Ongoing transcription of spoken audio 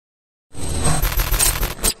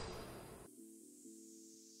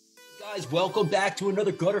Guys, welcome back to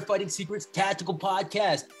another Gutter Fighting Secrets Tactical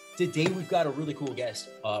Podcast. Today, we've got a really cool guest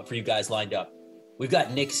for you guys lined up. We've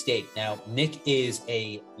got Nick Stake. Now, Nick is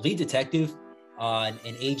a lead detective on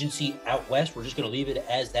an agency out west. We're just going to leave it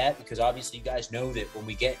as that because obviously you guys know that when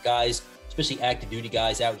we get guys, especially active duty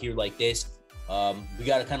guys out here like this, we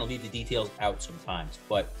got to kind of leave the details out sometimes.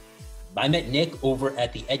 But I met Nick over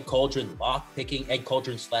at the Ed Cauldron lock picking, Ed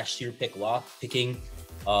Cauldron / Sear Pick lock picking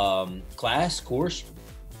course.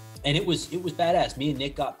 And it was badass. Me and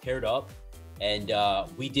Nick got paired up and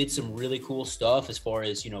we did some really cool stuff as far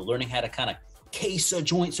as, learning how to kind of case a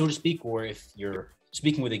joint, so to speak, or if you're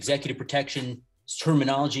speaking with executive protection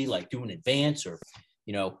terminology, like doing advance or,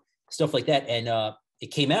 stuff like that. And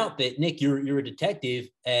it came out that, Nick, you're a detective,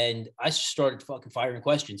 and I just started fucking firing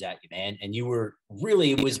questions at you, man. And you were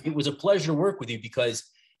really, it was a pleasure to work with you because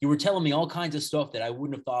you were telling me all kinds of stuff that I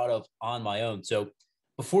wouldn't have thought of on my own. So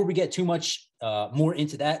before we get too much more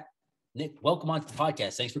into that, Nick, welcome on to the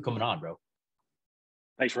podcast. Thanks for coming on, bro.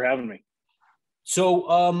 Thanks for having me.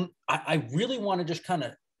 So I really want to just kind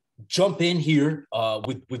of jump in here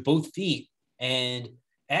with both feet and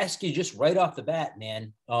ask you just right off the bat,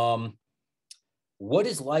 man, what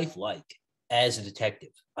is life like as a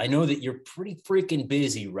detective? I know that you're pretty freaking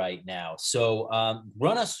busy right now. So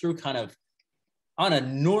run us through kind of on a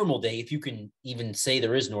normal day, if you can even say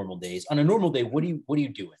there is normal days. On a normal day, what are you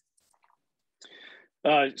doing?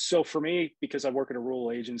 So for me, because I work at a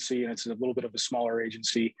rural agency and it's a little bit of a smaller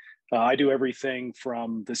agency, I do everything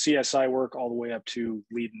from the CSI work all the way up to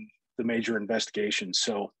leading the major investigations.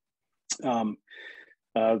 So when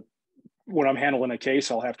I'm handling a case,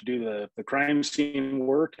 I'll have to do the crime scene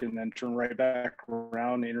work and then turn right back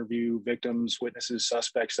around, interview victims, witnesses,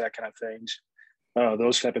 suspects, that kind of things,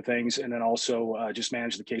 those type of things. And then also just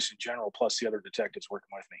manage the case in general, plus the other detectives working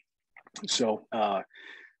with me. So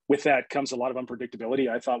with that comes a lot of unpredictability.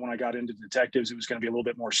 I thought when I got into detectives, it was going to be a little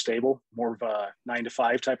bit more stable, more of a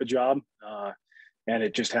 9-to-5 type of job. And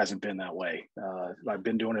it just hasn't been that way. I've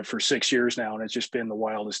been doing it for 6 years now, and it's just been the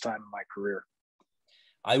wildest time in my career.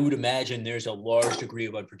 I would imagine there's a large degree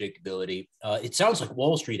of unpredictability. It sounds like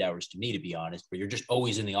Wall Street hours to me, to be honest, but you're just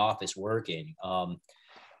always in the office working.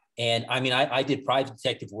 And I mean, I did private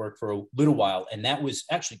detective work for a little while, and that was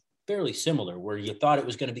actually fairly similar, where you thought it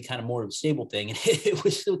was going to be kind of more of a stable thing, and it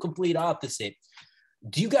was the complete opposite.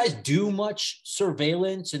 Do you guys do much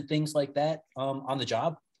surveillance and things like that on the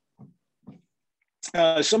job?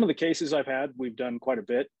 Some of the cases I've had, we've done quite a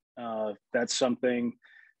bit. That's something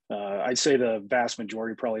I'd say the vast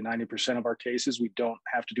majority, probably 90% of our cases, we don't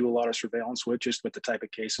have to do a lot of surveillance with, just with the type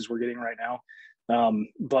of cases we're getting right now.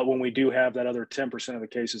 But when we do have that other 10% of the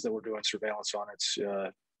cases that we're doing surveillance on,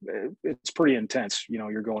 it's pretty intense.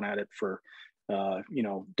 You're going at it for,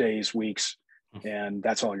 days, weeks, and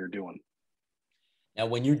that's all you're doing. Now,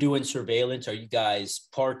 when you're doing surveillance, are you guys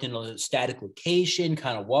parked in a static location,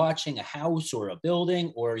 kind of watching a house or a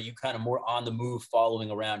building, or are you kind of more on the move, following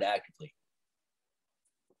around actively?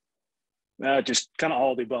 Just kind of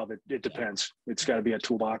all of the above. It depends. It's got to be a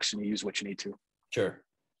toolbox, and you use what you need to. Sure.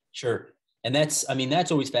 And that's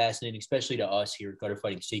always fascinating, especially to us here at Gutter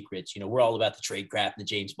Fighting Secrets. We're all about the trade craft and the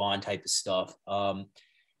James Bond type of stuff.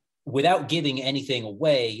 Without giving anything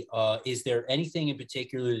away, is there anything in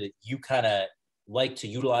particular that you kind of like to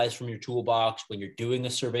utilize from your toolbox when you're doing a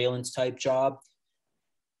surveillance type job?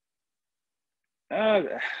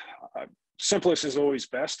 Simplest is always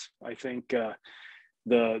best. I think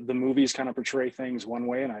the movies kind of portray things one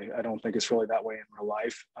way, and I don't think it's really that way in real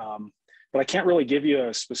life. But I can't really give you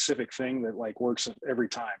a specific thing that like works every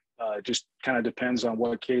time. It just kind of depends on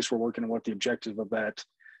what case we're working and what the objective of that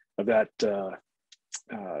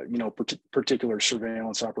particular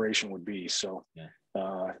surveillance operation would be. So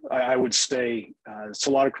I would say it's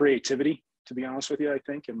a lot of creativity, to be honest with you, I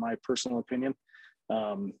think, in my personal opinion,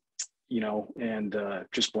 and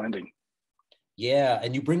just blending. Yeah.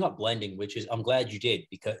 And you bring up blending, which is, I'm glad you did,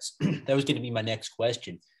 because that was going to be my next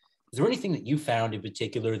question. Is there anything that you found in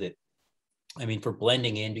particular that, for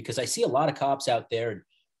blending in? Because I see a lot of cops out there and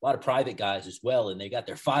a lot of private guys as well, and they got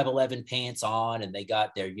their 511 pants on and they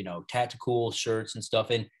got their, tactical shirts and stuff.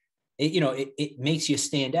 And it makes you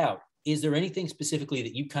stand out. Is there anything specifically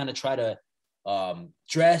that you kind of try to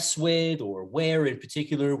dress with or wear in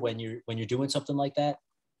particular when you're doing something like that?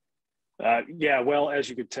 Well, as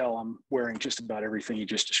you could tell, I'm wearing just about everything you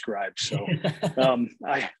just described. So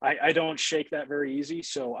I don't shake that very easy.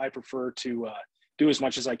 So I prefer to do as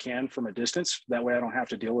much as I can from a distance. That way I don't have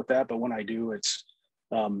to deal with that. But when I do, it's,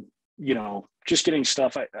 just getting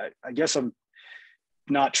stuff. I guess I'm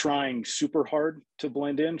not trying super hard to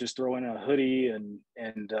blend in, just throw in a hoodie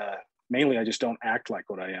and mainly I just don't act like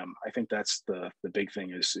what I am. I think that's the big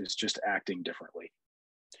thing is just acting differently.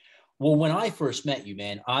 Well, when I first met you,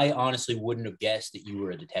 man, I honestly wouldn't have guessed that you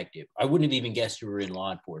were a detective. I wouldn't have even guessed you were in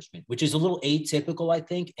law enforcement, which is a little atypical, I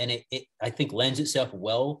think. And it I think, lends itself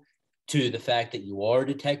well to the fact that you are a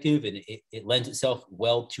detective, and it lends itself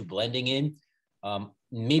well to blending in.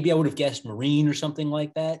 Maybe I would have guessed Marine or something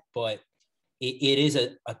like that, but it is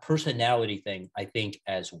a personality thing, I think,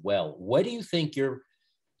 as well. What do you think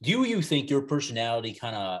your personality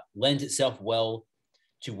kind of lends itself well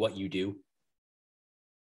to what you do?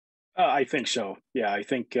 I think so. Yeah, I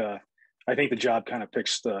think the job kind of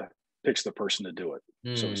picks the person to do it,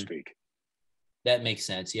 so to Hmm. speak. That makes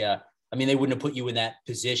sense. Yeah. I mean, they wouldn't have put you in that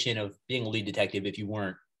position of being a lead detective if you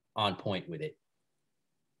weren't on point with it.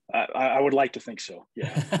 I would like to think so.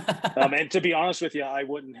 Yeah. And to be honest with you, I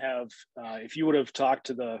wouldn't have if you would have talked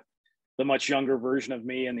to the much younger version of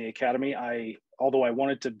me in the academy. Although I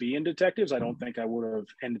wanted to be in detectives, I don't think I would have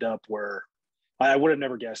ended up where I would have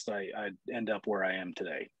never guessed I'd end up where I am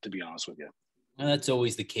today. To be honest with you. That's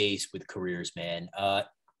always the case with careers, man.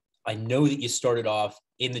 I know that you started off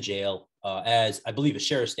in the jail as, I believe, a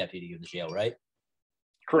sheriff's deputy in the jail, right?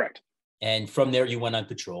 Correct. And from there, you went on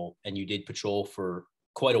patrol, and you did patrol for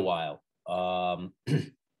quite a while. Are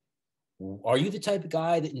you the type of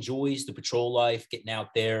guy that enjoys the patrol life, getting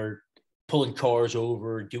out there, pulling cars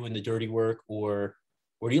over, doing the dirty work, or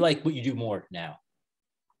do you like what you do more now?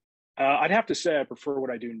 I'd have to say I prefer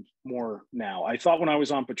what I do more now. I thought when I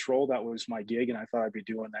was on patrol that was my gig, and I thought I'd be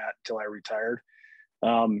doing that until I retired.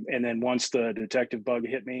 And then once the detective bug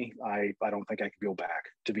hit me, I don't think I could go back.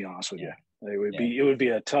 To be honest with Yeah, you, yeah. it would be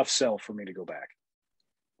a tough sell for me to go back.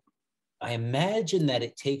 I imagine that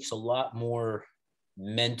it takes a lot more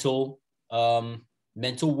mental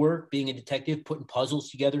mental work being a detective, putting puzzles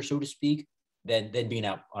together, so to speak, than being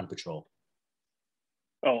out on patrol.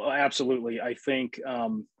 Oh, absolutely. I think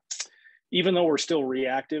even though we're still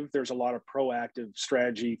reactive, there's a lot of proactive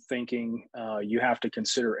strategy thinking. You have to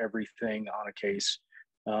consider everything on a case.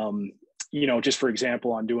 Um, just for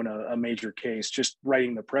example, on doing a major case, just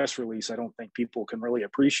writing the press release, I don't think people can really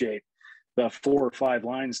appreciate the 4 or 5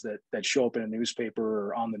 lines that show up in a newspaper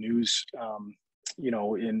or on the news.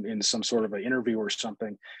 In some sort of an interview or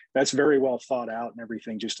something, that's very well thought out and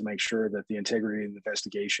everything, just to make sure that the integrity of the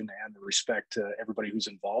investigation and the respect to everybody who's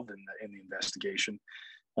involved in the investigation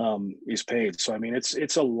is paid. So I mean,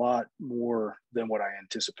 it's a lot more than what I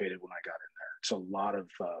anticipated when I got in there. It's a lot of,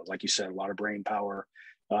 like you said, a lot of brain power.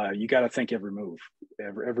 You got to think every move.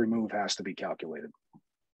 Every move has to be calculated.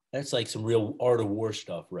 That's like some real art of war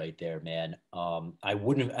stuff right there, man. I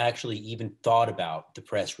wouldn't have actually even thought about the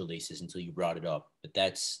press releases until you brought it up, but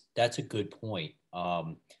that's a good point.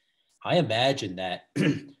 I imagine that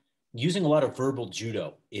using a lot of verbal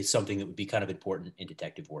judo is something that would be kind of important in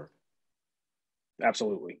detective work.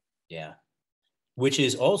 Absolutely. Yeah, which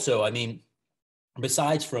is also, I mean,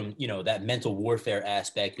 besides from that mental warfare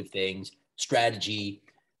aspect of things, strategy,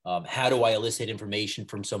 how do I elicit information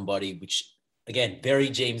from somebody, which again, very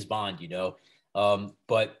James Bond,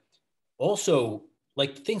 but also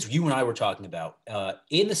like things you and I were talking about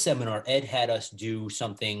in the seminar. Ed had us do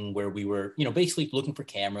something where we were basically looking for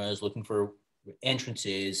cameras, looking for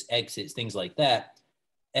entrances, exits, things like that.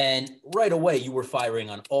 And right away you were firing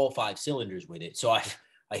on all 5 cylinders with it, so I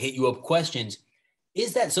hit you up questions.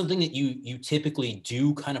 Is that something that you typically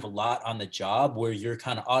do kind of a lot on the job, where you're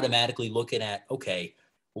kind of automatically looking at, okay,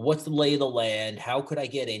 well, what's the lay of the land? How could I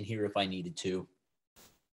get in here if I needed to?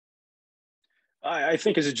 I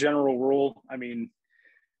think as a general rule, I mean,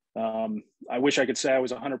 I wish I could say I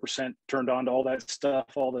was 100% turned on to all that stuff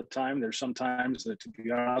all the time. There's sometimes that, to be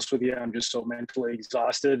honest with you, I'm just so mentally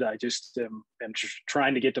exhausted. I just am just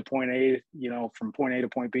trying to get to point A, from point A to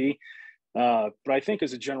point B. But I think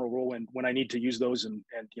as a general rule, when I need to use those and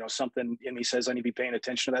something in me says I need to be paying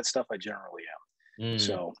attention to that stuff, I generally am. Mm.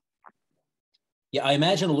 So Yeah, I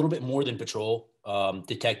imagine a little bit more than patrol.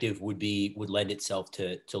 Detective would lend itself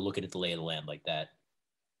to looking at the lay of the land like that.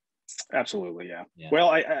 absolutely, yeah. Yeah.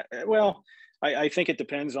 Well, I think it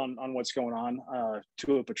depends on what's going on.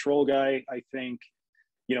 To a patrol guy, I think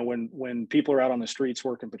when people are out on the streets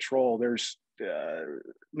working patrol, there's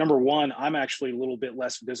number one, I'm actually a little bit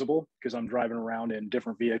less visible because I'm driving around in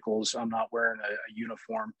different vehicles. I'm not wearing a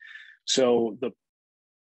uniform, so the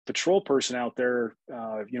patrol person out there,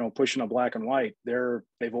 pushing a black and white,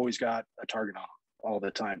 they've always got a target on them all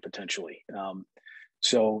the time potentially.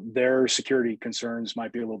 So their security concerns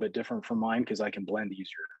might be a little bit different from mine because I can blend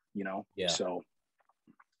easier. Yeah. So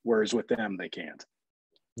whereas with them, they can't.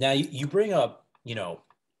 Now you bring up,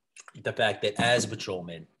 the fact that as a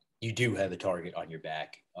patrolman, you do have a target on your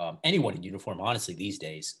back. Anyone in uniform, honestly, these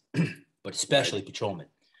days. but especially patrolmen.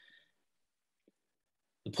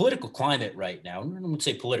 The political climate right now, I wouldn't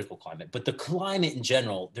say political climate, but the climate in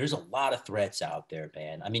general, there's a lot of threats out there,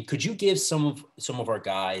 man. I mean, could you give some of our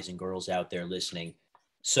guys and girls out there listening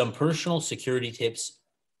some personal security tips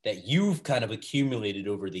that you've kind of accumulated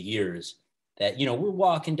over the years that, you know, we're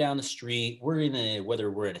walking down the street,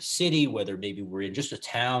 whether we're in a city, whether maybe we're in just a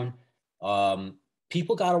town,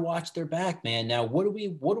 people got to watch their back, man. Now, what do we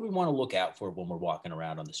want to look out for when we're walking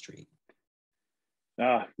around on the street?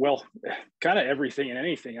 Well, kind of everything and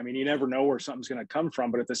anything. I mean, you never know where something's going to come from,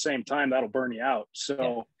 but at the same time, that'll burn you out.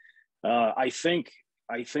 So I think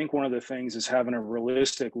one of the things is having a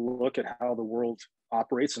realistic look at how the world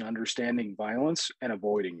operates and understanding violence and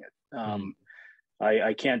avoiding it.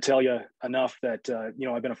 I can't tell you enough that, you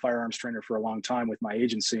know, I've been a firearms trainer for a long time with my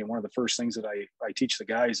agency. And one of the first things that I teach the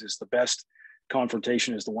guys is the best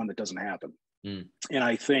confrontation is the one that doesn't happen. And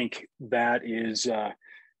I think that is,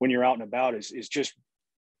 when you're out and about is just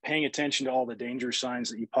paying attention to all the danger signs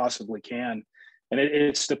that you possibly can. And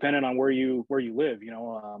it's dependent on where you live. You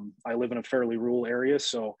know, I live in a fairly rural area,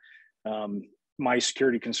 so my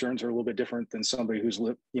security concerns are a little bit different than somebody who's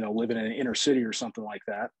living in an inner city or something like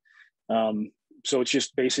that. So it's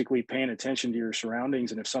just basically paying attention to your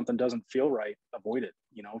surroundings, and if something doesn't feel right, avoid it.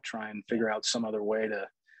 You know, try and figure out some other way to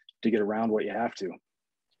get around what you have to.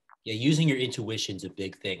 Yeah, using your intuition's a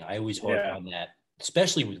big thing. I always harp on that,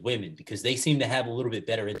 especially with women, because they seem to have a little bit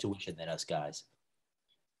better intuition than us guys.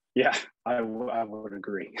 Yeah, I would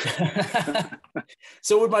agree.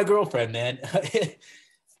 So would my girlfriend, man.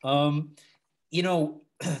 You know,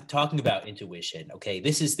 talking about intuition, okay,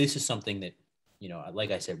 this is something that, you know,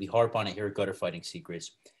 like I said, we harp on it here at Gutter Fighting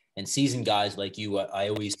Secrets, and seasoned guys like you, I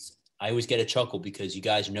always get a chuckle because you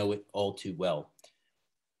guys know it all too well.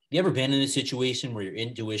 You ever been in a situation where your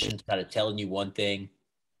intuition's kind of telling you one thing,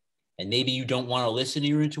 and maybe you don't want to listen to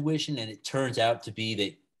your intuition, and it turns out to be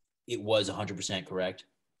that it was 100% correct?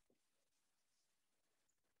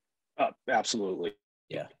 Absolutely.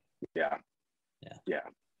 Yeah.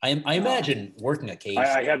 I imagine working a case.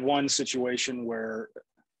 I had one situation where.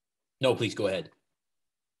 No, please go ahead.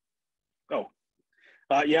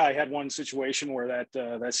 Yeah, I had one situation where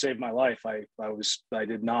that saved my life. I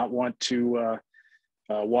did not want to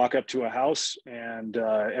walk up to a house, and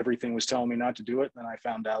everything was telling me not to do it. And I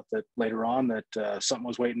found out that later on that something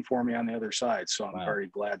was waiting for me on the other side. So I'm very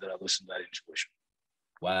glad that I listened to that intuition.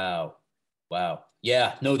 Wow.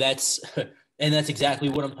 Yeah, no, that's exactly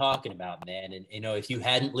what I'm talking about, man. And, you know, if you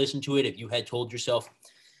hadn't listened to it, if you had told yourself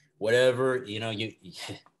whatever, you know, you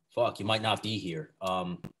might not be here.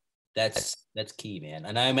 That's key, man.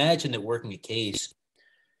 And I imagine that working a case,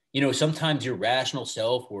 you know, sometimes your rational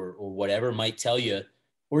self or whatever might tell you,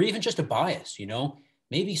 or even just a bias, you know,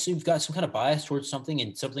 maybe you've got some kind of bias towards something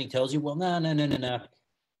and something tells you, well, no.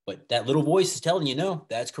 But that little voice is telling you, no,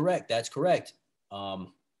 that's correct.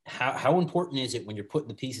 How important is it when you're putting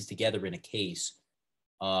the pieces together in a case?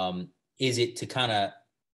 Is it to kind of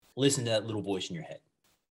listen to that little voice in your head?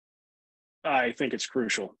 I think it's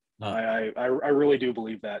crucial. I really do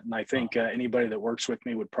believe that. And I think anybody that works with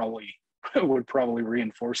me would probably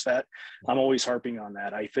reinforce that. I'm always harping on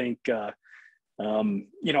that. I think, you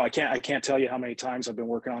know, I can't tell you how many times I've been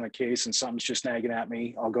working on a case and something's just nagging at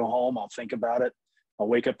me. I'll go home, I'll think about it. I'll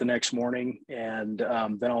wake up the next morning, and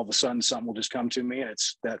then all of a sudden something will just come to me, and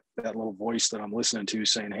it's that little voice that I'm listening to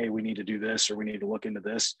saying, hey, we need to do this, or we need to look into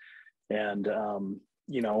this. And,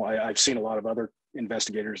 you know, I've seen a lot of other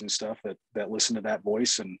investigators and stuff that listen to that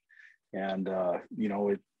voice, and you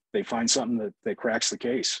know, they find something that cracks the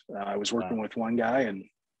case. I was working with one guy,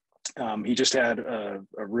 and he just had a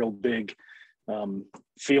real big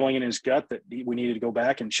feeling in his gut that we needed to go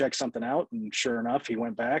back and check something out. And sure enough, he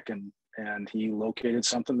went back and he located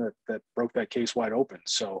something that broke that case wide open.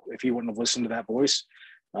 So if he wouldn't have listened to that voice,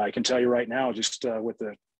 I can tell you right now, just with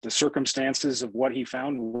the circumstances of what he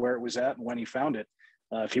found, where it was at, and when he found it,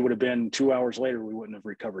 if he would have been 2 hours later, we wouldn't have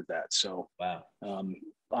recovered that. So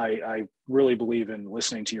I really believe in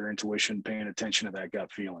listening to your intuition, paying attention to that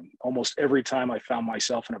gut feeling. Almost every time I found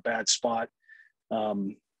myself in a bad spot, I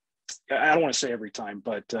don't want to say every time,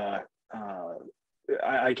 but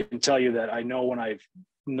I can tell you that I know when I've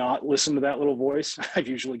not listened to that little voice, I've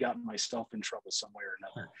usually gotten myself in trouble some way or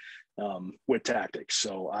another with tactics.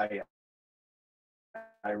 So I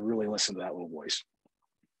really listen to that little voice.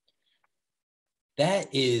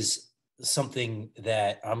 That is something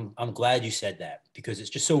that I'm glad you said that, because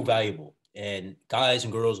it's just so valuable. And guys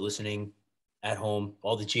and girls listening at home,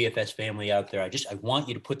 all the GFS family out there, I want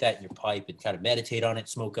you to put that in your pipe and kind of meditate on it,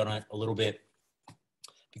 smoke on it a little bit,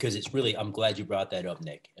 because it's really, I'm glad you brought that up,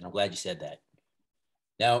 Nick, and I'm glad you said that.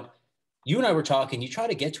 Now, you and I were talking, you try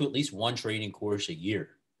to get to at least one training course a year,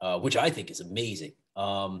 which I think is amazing.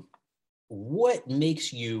 What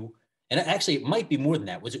makes you, and actually it might be more than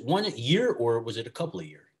that. Was it one a year or was it a couple of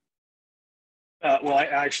years? Well, I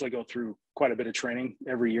actually go through quite a bit of training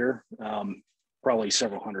every year, probably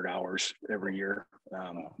several hundred hours every year.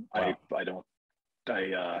 Wow. I don't,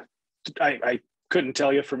 I couldn't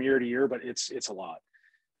tell you from year to year, but it's a lot.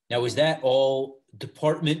 Now, is that all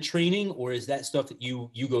department training or is that stuff that you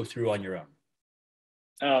go through on your own?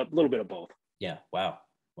 A little bit of both. Yeah. Wow.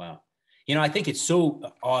 Wow. You know, I think it's so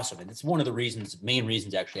awesome. And it's one of the main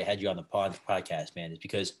reasons actually I had you on the podcast, man, is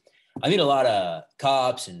because I meet a lot of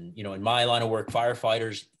cops and, you know, in my line of work,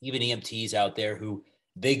 firefighters, even EMTs out there who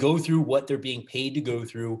they go through what they're being paid to go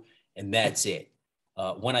through, and that's it.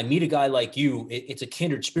 When I meet a guy like you, it's a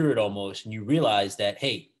kindred spirit almost, and you realize that,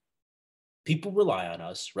 hey, people rely on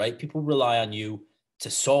us, right? People rely on you to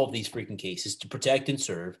solve these freaking cases, to protect and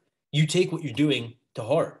serve. You take what you're doing to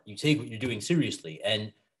heart. You take what you're doing seriously.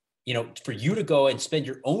 And, you know, for you to go and spend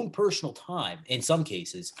your own personal time, in some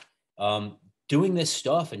cases, doing this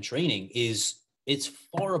stuff and training it's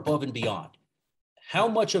far above and beyond. How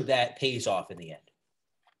much of that pays off in the end?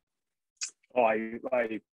 Oh,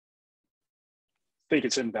 I think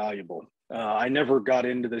it's invaluable. I never got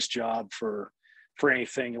into this job for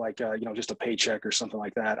anything like just a paycheck or something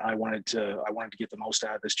like that. I wanted to get the most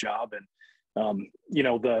out of this job, and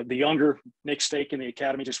the younger Nick Stake in the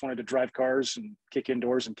academy just wanted to drive cars and kick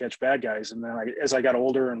indoors and catch bad guys. And then as I got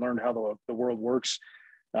older and learned how the world works,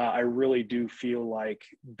 I really do feel like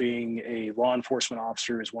being a law enforcement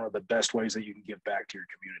officer is one of the best ways that you can give back to your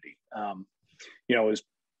community. As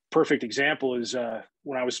perfect example is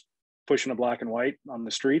when I was pushing a black and white on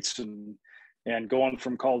the streets and going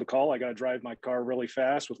from call to call. I got to drive my car really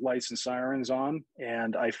fast with lights and sirens on,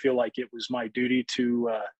 and I feel like it was my duty to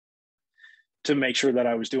make sure that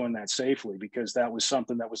I was doing that safely, because that was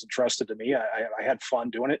something that was entrusted to me. I had fun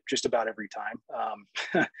doing it just about every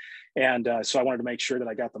time. And so I wanted to make sure that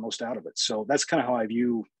I got the most out of it. So that's kind of how I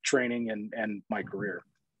view training and my career.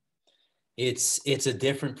 It's a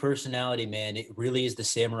different personality, man. It really is the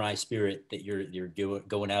samurai spirit that you're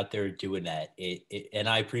going out there doing that. And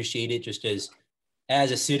I appreciate it just as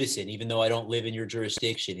a citizen, even though I don't live in your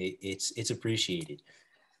jurisdiction, it's appreciated.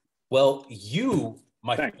 Well, you,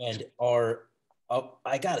 my Thanks. friend, are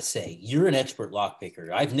I gotta say, you're an expert lock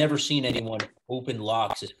picker. I've never seen anyone open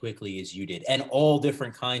locks as quickly as you did, and all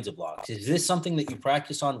different kinds of locks. Is this something that you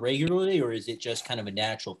practice on regularly, or is it just kind of a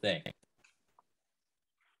natural thing?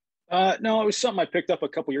 No, it was something I picked up a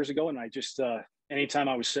couple years ago, and I just anytime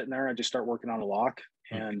I was sitting there, I just start working on a lock.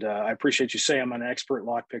 And I appreciate you saying I'm an expert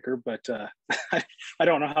lock picker, but I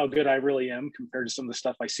don't know how good I really am compared to some of the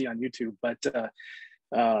stuff I see on YouTube.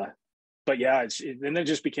 But yeah, and it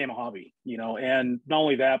just became a hobby, and not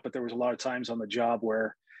only that, but there was a lot of times on the job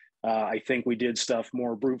where I think we did stuff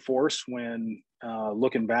more brute force when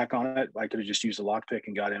looking back on it, I could have just used a lock pick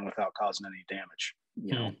and got in without causing any damage,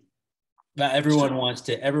 Now, everyone wants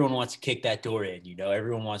to kick that door in,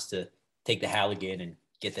 everyone wants to take the Halligan and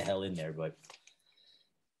get the hell in there. But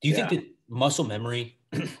do you think that muscle memory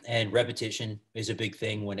and repetition is a big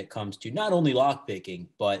thing when it comes to not only lock picking,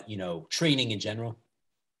 but, training in general?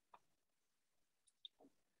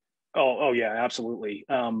 Oh yeah, absolutely.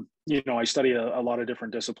 I study a lot of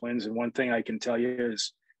different disciplines, and one thing I can tell you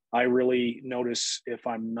is I really notice if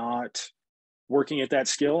I'm not working at that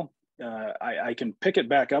skill, I can pick it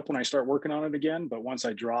back up when I start working on it again. But once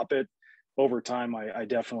I drop it over time, I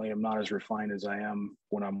definitely am not as refined as I am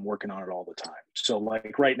when I'm working on it all the time. So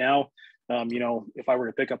like right now, if I were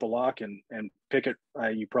to pick up a lock and pick it,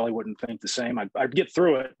 you probably wouldn't think the same. I'd get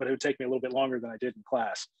through it, but it would take me a little bit longer than I did in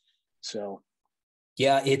class. So.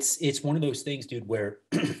 Yeah, it's one of those things, dude, where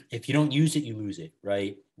if you don't use it, you lose it,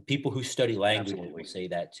 right? People who study language will say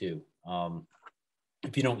that too.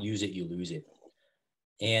 If you don't use it, you lose it.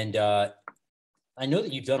 And I know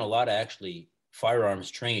that you've done a lot of actually firearms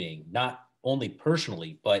training, not only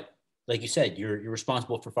personally, but like you said, you're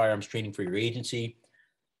responsible for firearms training for your agency.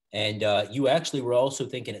 And you actually were also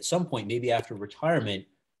thinking at some point, maybe after retirement,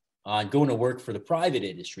 on going to work for the private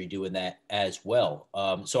industry, doing that as well.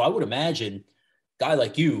 So I would imagine guy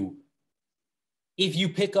like you, if you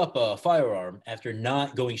pick up a firearm after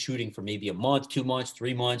not going shooting for maybe a month, 2 months,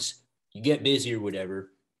 3 months, you get busy or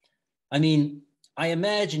whatever. I mean, I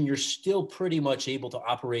imagine you're still pretty much able to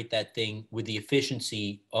operate that thing with the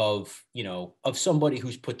efficiency of somebody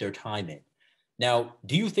who's put their time in. Now,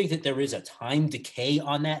 do you think that there is a time decay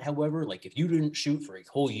on that? However, like if you didn't shoot for a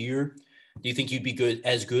whole year, do you think you'd be good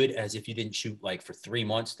as if you didn't shoot like for 3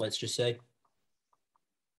 months, let's just say?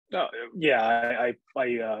 Yeah,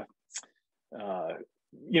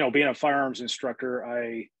 being a firearms instructor,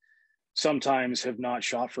 I sometimes have not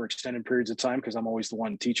shot for extended periods of time because I'm always the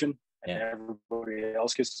one teaching and everybody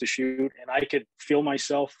else gets to shoot. And I could feel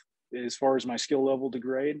myself as far as my skill level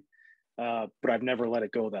degrade, but I've never let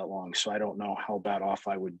it go that long. So I don't know how bad off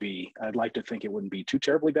I would be. I'd like to think it wouldn't be too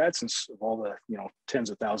terribly bad since of all the, tens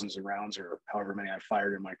of thousands of rounds or however many I've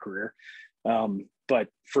fired in my career. But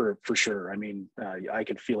for sure, I mean, I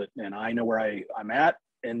could feel it and I know where I'm at.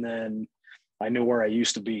 And then I know where I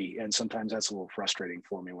used to be. And sometimes that's a little frustrating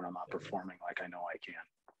for me when I'm not performing like I know I can.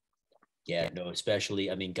 Yeah, no,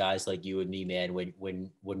 especially, I mean, guys like you and me, man,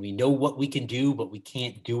 when we know what we can do, but we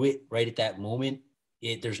can't do it right at that moment,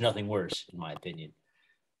 there's nothing worse, in my opinion.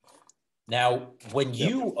 Now, when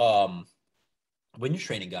you're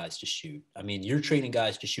training guys to shoot, I mean, you're training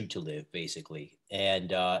guys to shoot to live, basically.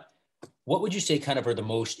 And what would you say kind of are the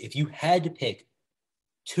most, if you had to pick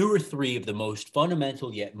 2 or 3 of the most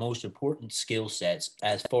fundamental yet most important skill sets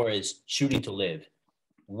as far as shooting to live,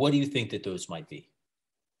 what do you think that those might be?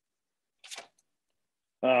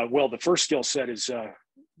 Well, the first skill set is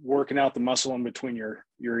working out the muscle in between your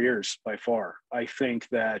ears by far. I think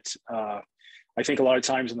that a lot of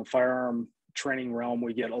times in the firearm training realm,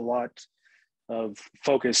 we get a lot of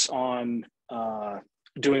focus on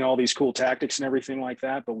doing all these cool tactics and everything like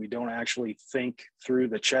that, but we don't actually think through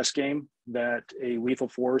the chess game that a lethal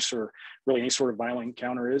force or really any sort of violent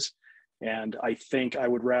encounter is. And I think I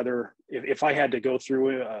would rather, if I had to go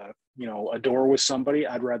through a door with somebody,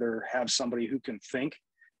 I'd rather have somebody who can think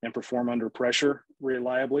and perform under pressure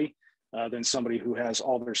reliably than somebody who has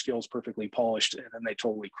all their skills perfectly polished and then they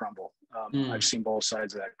totally crumble. I've seen both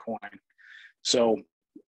sides of that coin. So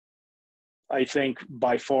I think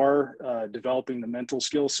by far developing the mental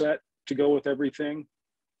skill set to go with everything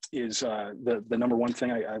is the number one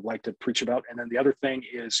thing I like to preach about. And then the other thing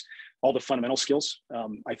is all the fundamental skills.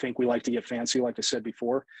 I think we like to get fancy, like I said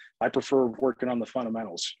before. I prefer working on the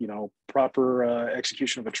fundamentals, proper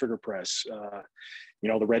execution of a trigger press.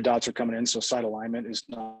 The red dots are coming in, so sight alignment is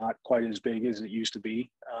not quite as big as it used to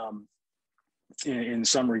be in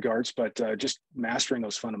some regards, but just mastering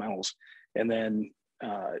those fundamentals. And then,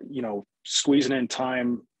 squeezing in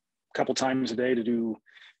time a couple times a day to do,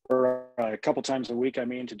 or a couple times a week,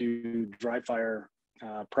 to do dry fire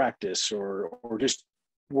practice or just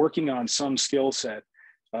working on some skill set,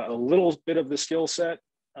 a little bit of the skill set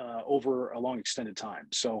over a long extended time.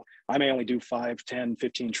 So I may only do 5, 10,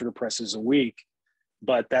 15 trigger presses a week,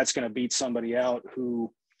 but that's going to beat somebody out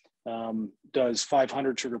who does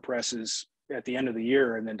 500 trigger presses at the end of the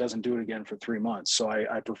year and then doesn't do it again for 3 months. So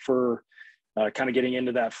I prefer kind of getting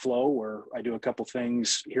into that flow where I do a couple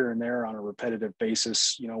things here and there on a repetitive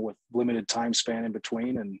basis, with limited time span in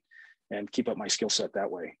between and keep up my skill set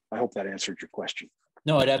that way. I hope that answered your question.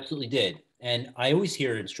 No, it absolutely did. And I always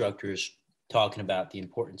hear instructors talking about the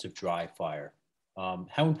importance of dry fire.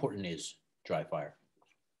 How important is dry fire?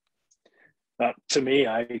 To me,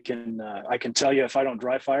 I can tell you if I don't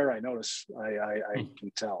dry fire, I notice. I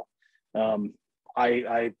can tell.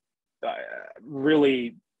 I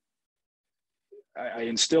really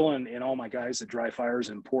instill in all my guys that dry fire is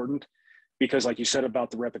important because, like you said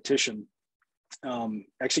about the repetition,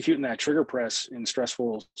 executing that trigger press in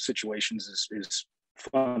stressful situations is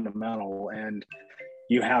fundamental, and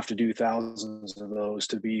you have to do thousands of those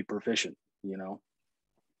to be proficient.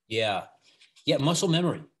 Yeah, muscle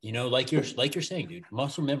memory. Like you're saying, dude,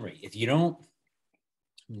 muscle memory. If you don't,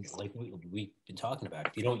 like we've been talking about,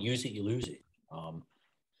 if you don't use it, you lose it. And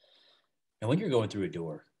when you're going through a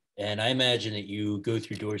door, and I imagine that you go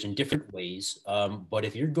through doors in different ways, but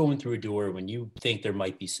if you're going through a door when you think there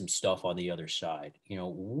might be some stuff on the other side,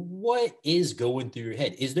 what is going through your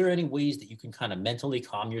head? Is there any ways that you can kind of mentally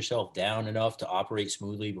calm yourself down enough to operate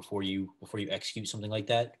smoothly before you execute something like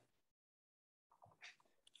that?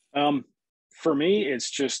 For me,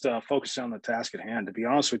 it's just focusing on the task at hand. To be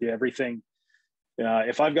honest with you, everything.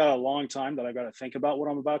 If I've got a long time that I've got to think about what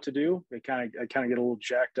I'm about to do, I kind of get a little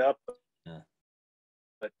jacked up. Yeah.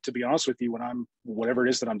 But to be honest with you, when whatever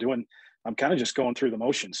it is that I'm doing, I'm kind of just going through the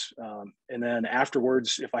motions. And then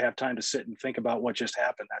afterwards, if I have time to sit and think about what just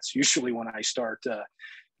happened, that's usually when I start,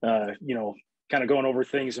 kind of going over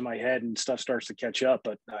things in my head and stuff starts to catch up.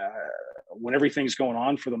 But when everything's going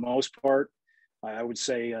on, for the most part, I would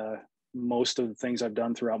say most of the things I've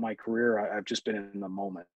done throughout my career, I've just been in the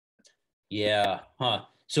moment. Yeah.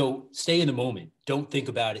 So stay in the moment. Don't think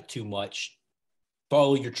about it too much.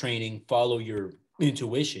 Follow your training, follow your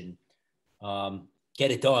intuition,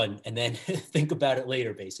 get it done, and then think about it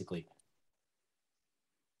later, basically.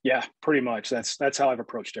 Yeah, pretty much. That's how I've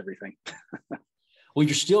approached everything. Well,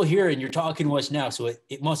 you're still here and you're talking to us now, so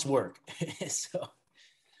it must work. So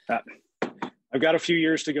I've got a few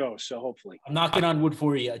years to go, so hopefully. I'm knocking on wood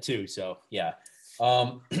for you too. So yeah.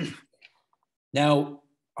 Um, now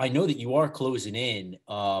I know that you are closing in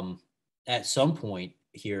at some point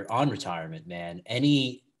here on retirement, man.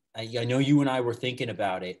 I know you and I were thinking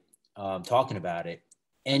about it, talking about it.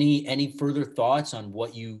 Any further thoughts on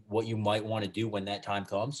what you might want to do when that time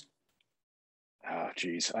comes? Oh,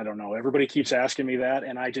 geez, I don't know. Everybody keeps asking me that,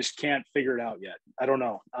 and I just can't figure it out yet. I don't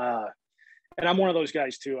know. And I'm one of those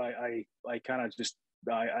guys too. I kind of just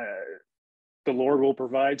the Lord will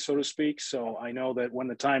provide, so to speak. So I know that when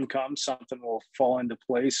the time comes, something will fall into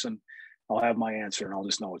place, and I'll have my answer, and I'll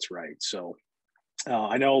just know it's right. So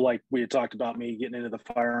I know, like we had talked about me getting into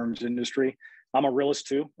the firearms industry. I'm a realist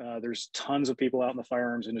too. There's tons of people out in the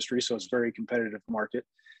firearms industry, so it's a very competitive market.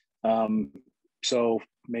 Um, so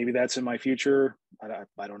maybe that's in my future.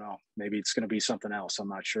 I don't know. Maybe it's going to be something else. I'm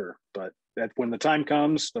not sure. But that when the time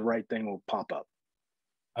comes, the right thing will pop up.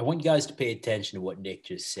 I want you guys to pay attention to what Nick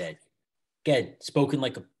just said. Again, spoken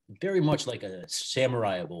like a very much like a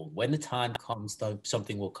samurai of old. When the time comes,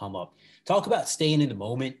 something will come up. Talk about staying in the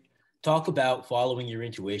moment. Talk about following your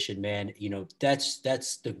intuition, man. You know, that's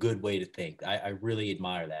the good way to think. I really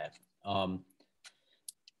admire that.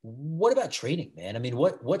 What about training, man? I mean,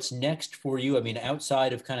 what's next for you? I mean,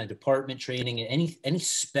 outside of kind of department training, any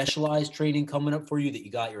specialized training coming up for you that you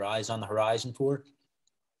got your eyes on the horizon for?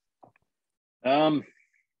 Um,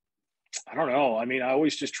 I don't know. I mean, I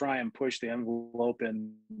always just try and push the envelope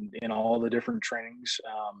in all the different trainings.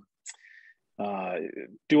 Uh,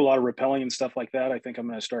 do a lot of rappelling and stuff like that. I think I'm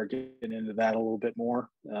going to start getting into that a little bit more.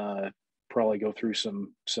 Probably go through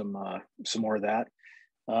some more of that.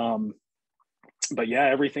 Um, but yeah,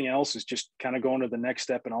 everything else is just kind of going to the next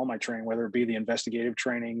step in all my training, whether it be the investigative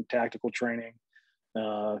training, tactical training,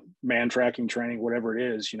 man tracking training, whatever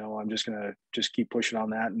it is. You know, I'm just going to just keep pushing on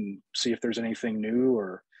that and see if there's anything new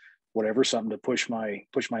or whatever, something to push my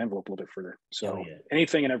envelope a little bit further. Hell So yeah.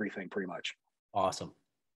 anything and everything pretty much. Awesome.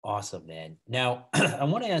 Awesome, man. Now, I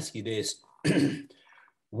want to ask you this.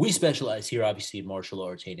 We specialize here, obviously, in martial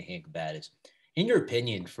arts, hand-to-hand combatives. In your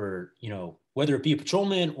opinion, for, you know, whether it be a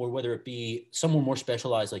patrolman or whether it be someone more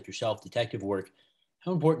specialized like yourself, detective work,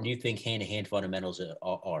 how important do you think hand-to-hand fundamentals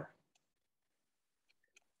are?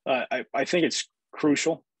 I think it's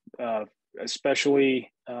crucial,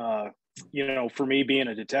 especially, you know, for me being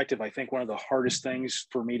a detective. I think one of the hardest things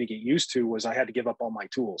for me to get used to was I had to give up all my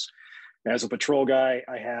tools. As a patrol guy,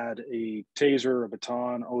 I had a taser, a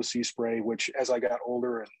baton, OC spray, which as I got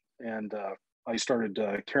older and I started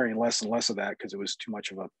carrying less and less of that because it was too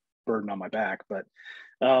much of a burden on my back. But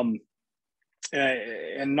um,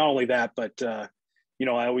 and not only that, but you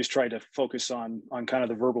know, I always try to focus on kind of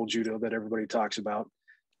the verbal judo that everybody talks about.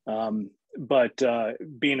 But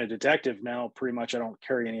being a detective now, pretty much I don't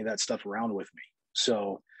carry any of that stuff around with me.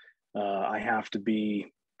 So I have to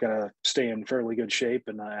gotta stay in fairly good shape,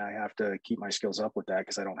 and I have to keep my skills up with that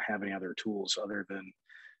because I don't have any other tools other than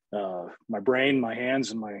my brain, my hands,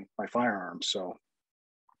 and my firearms. So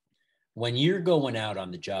When you're going out on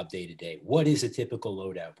the job day to day, what is a typical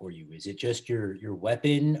loadout for you? Is it just your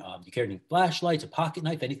weapon? Do you carry any flashlights, a pocket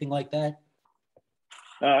knife, anything like that?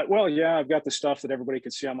 well, yeah, I've got the stuff that everybody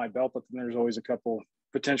could see on my belt, but then there's always a couple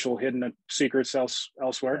potential hidden secrets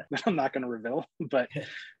elsewhere that I'm not going to reveal.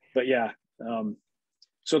 But yeah,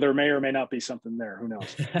 so there may or may not be something there. Who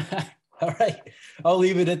knows? All right, I'll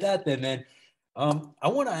leave it at that then, man. I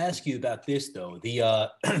want to ask you about this though. The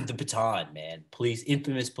the baton, man,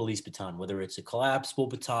 infamous police baton, whether it's a collapsible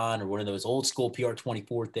baton or one of those old school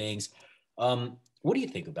PR-24 things. What do you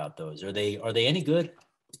think about those? Are they any good?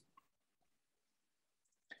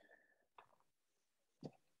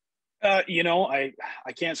 You know, I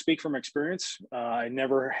can't speak from experience. I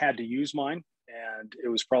never had to use mine, and it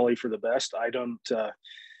was probably for the best. I don't.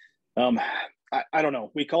 Um, I don't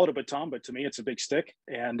know. We call it a baton, but to me, it's a big stick.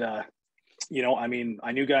 And you know, I mean,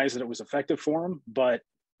 I knew guys that it was effective for them, but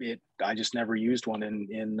I just never used one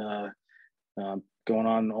going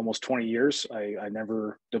on almost 20 years. I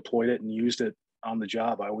never deployed it and used it on the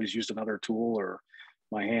job. I always used another tool or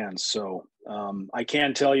my hands. So I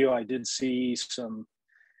can tell you, I did see some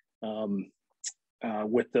um,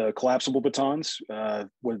 with the collapsible batons,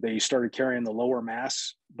 when they started carrying the lower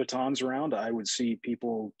mass batons around. I would see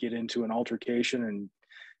people get into an altercation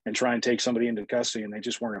and try and take somebody into custody, and they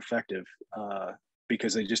just weren't effective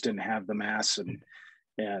because they just didn't have the mass.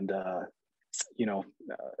 And you know,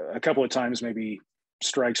 a couple of times maybe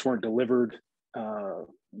strikes weren't delivered,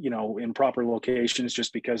 you know, in proper locations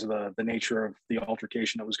just because of the nature of the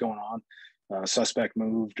altercation that was going on. Suspect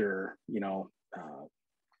moved, or you know.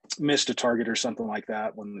 missed a target or something like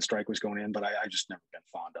that when the strike was going in, but I just never been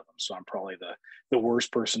fond of them. So I'm probably the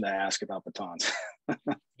worst person to ask about batons.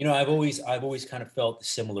 You know, I've always kind of felt a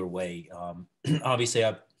similar way. Obviously,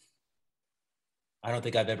 I don't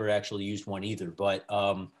think I've ever actually used one either, but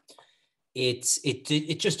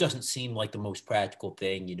it just doesn't seem like the most practical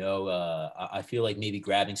thing. You know, I feel like maybe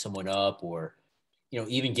grabbing someone up, or you know,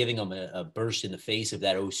 even giving them a burst in the face of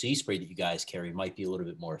that OC spray that you guys carry might be a little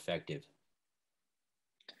bit more effective.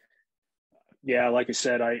 Yeah, like I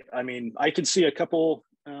said, I mean, I could see a couple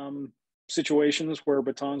situations where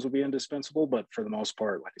batons would be indispensable, but for the most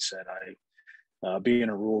part, like I said, being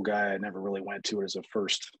a rule guy, I never really went to it as a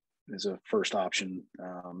first option.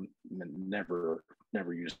 Never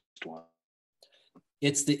used one.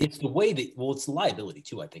 It's the way that, well, it's the liability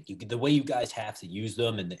too. I think the way you guys have to use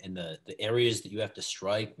them, and the areas that you have to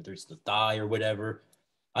strike, whether it's the thigh or whatever.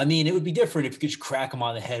 I mean, it would be different if you could just crack them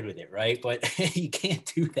on the head with it, right? But you can't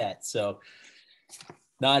do that. So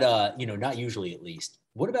not not usually, at least.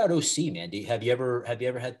 What about OC, man? Have you ever had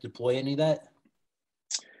to deploy any of that?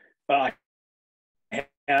 I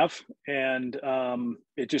have, and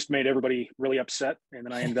it just made everybody really upset. And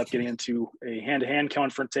then I ended up getting into a hand-to-hand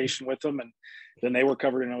confrontation with them, and then they were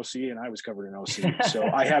covered in OC, and I was covered in OC. So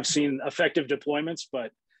I have seen effective deployments,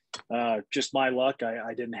 but just my luck,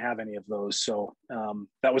 I didn't have any of those. So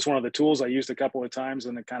that was one of the tools I used a couple of times,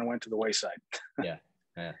 and it kind of went to the wayside. Yeah.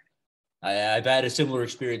 I've had a similar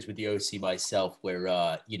experience with the OC myself,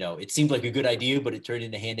 where it seemed like a good idea, but it turned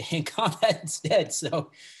into hand-to-hand combat instead.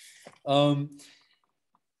 So,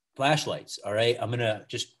 flashlights. All right, I'm gonna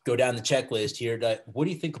just go down the checklist here. What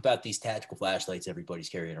do you think about these tactical flashlights everybody's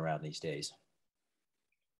carrying around these days?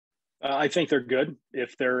 I think they're good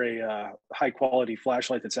if they're a high quality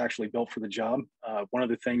flashlight that's actually built for the job. One of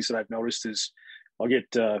the things that I've noticed is I'll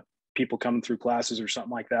get people coming through classes or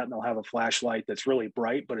something like that, and they'll have a flashlight that's really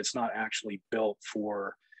bright, but it's not actually built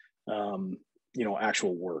for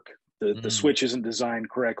actual work. The switch isn't designed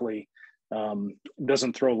correctly,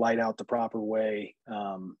 doesn't throw light out the proper way,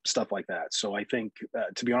 stuff like that. So I think,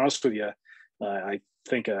 to be honest with you, I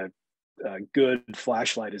think a good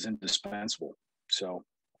flashlight is indispensable. So.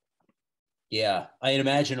 Yeah, I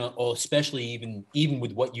imagine, especially even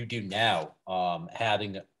with what you do now,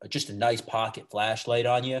 having just a nice pocket flashlight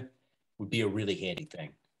on you would be a really handy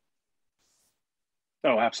thing.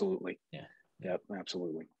 Oh, absolutely. Yeah. Yep,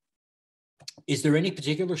 absolutely. Is there any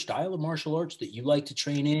particular style of martial arts that you like to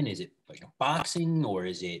train in? Is it boxing, or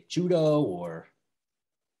is it judo, or?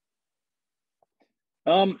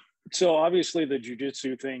 So obviously the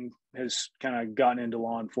jiu-jitsu thing has kind of gotten into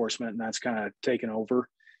law enforcement, and that's kind of taken over.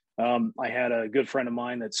 I had a good friend of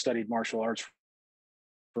mine that studied martial arts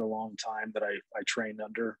for a long time that I trained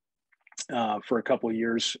under for a couple of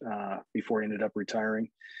years before he ended up retiring.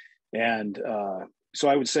 And so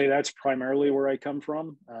I would say that's primarily where I come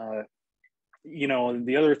from.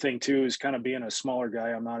 The other thing too is kind of being a smaller guy.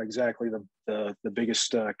 I'm not exactly the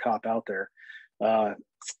biggest cop out there.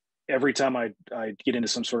 Every time I get into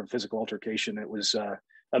some sort of physical altercation, it was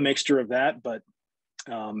a mixture of that, but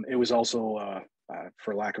it was also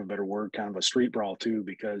for lack of a better word, kind of a street brawl too,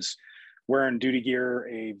 because wearing duty gear,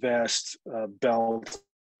 a vest, a belt,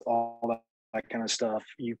 all that kind of stuff,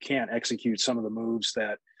 you can't execute some of the moves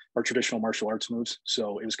that are traditional martial arts moves.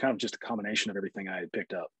 So it was kind of just a combination of everything I had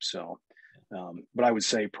picked up. So, but I would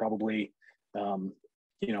say probably, the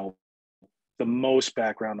most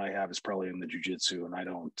background I have is probably in the jiu-jitsu, and I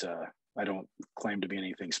don't claim to be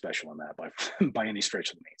anything special in that by any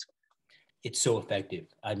stretch of the means. It's so effective.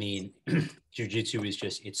 I mean, jiu-jitsu is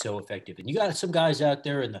it's so effective. And you got some guys out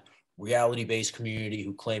there in the reality-based community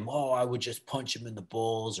who claim, oh, I would just punch him in the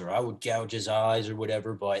balls, or I would gouge his eyes or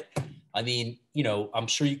whatever. But I mean, I'm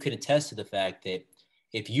sure you can attest to the fact that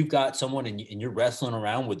if you've got someone and you're wrestling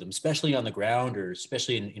around with them, especially on the ground, or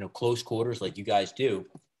especially in, close quarters like you guys do,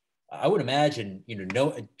 I would imagine,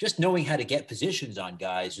 just knowing how to get positions on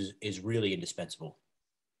guys is really indispensable.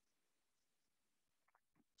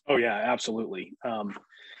 Oh yeah, absolutely.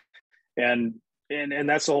 And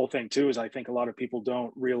that's the whole thing too, is I think a lot of people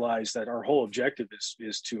don't realize that our whole objective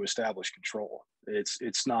is to establish control.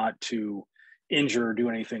 It's not to injure or do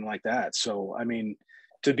anything like that. So, I mean,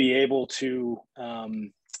 to be able to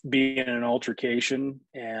be in an altercation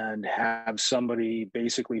and have somebody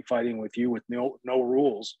basically fighting with you with no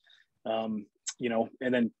rules, and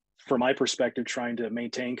then from my perspective, trying to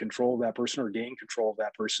maintain control of that person or gain control of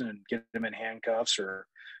that person and get them in handcuffs or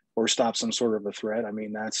stop some sort of a threat. I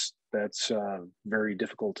mean, that's very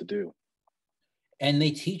difficult to do. And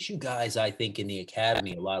they teach you guys, I think, in the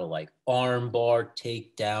academy, a lot of like arm bar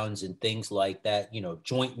takedowns and things like that,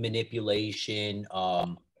 joint manipulation.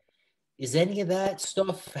 Is any of that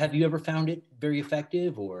stuff, have you ever found it very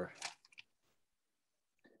effective or?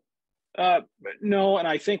 Uh, no, and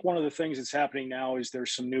I think one of the things that's happening now is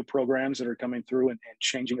there's some new programs that are coming through and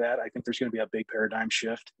changing that. I think there's going to be a big paradigm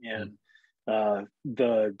shift in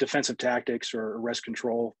the defensive tactics or arrest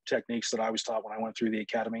control techniques that I was taught when I went through the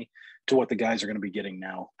academy to what the guys are going to be getting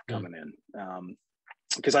now coming in.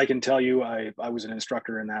 Because I can tell you, I was an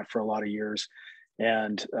instructor in that for a lot of years,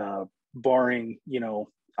 and barring,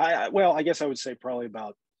 I guess I would say probably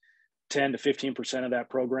about 10 to 15% of that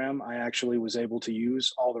program I actually was able to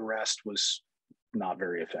use. All the rest was not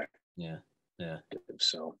very effective. Yeah.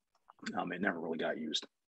 So it never really got used.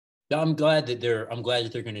 I'm glad that they're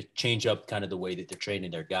going to change up kind of the way that they're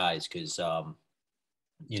training their guys. Cause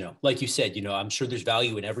like you said, I'm sure there's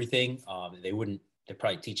value in everything. They'd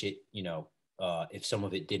probably teach it, if some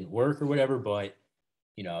of it didn't work or whatever, but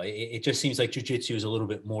it just seems like jiu-jitsu is a little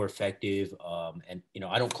bit more effective. And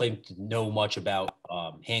I don't claim to know much about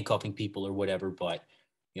handcuffing people or whatever, but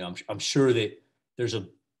I'm sure that there's a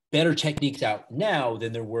better techniques out now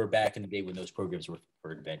than there were back in the day when those programs were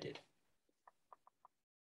invented.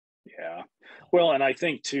 Yeah. Well, and I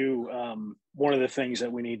think too, one of the things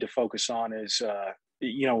that we need to focus on is,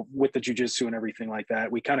 with the jiu-jitsu and everything like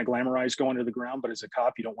that, we kind of glamorize going to the ground, but as a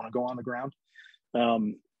cop, you don't want to go on the ground.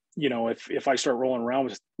 If I start rolling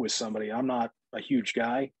around with somebody, I'm not a huge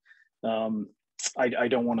guy. I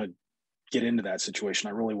don't want to get into that situation.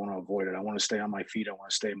 I really want to avoid it. I want to stay on my feet. I want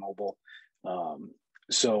to stay mobile.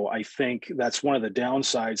 So I think that's one of the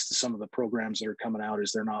downsides to some of the programs that are coming out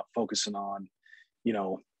is they're not focusing on,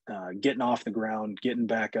 getting off the ground, getting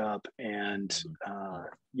back up, and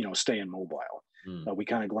staying mobile. We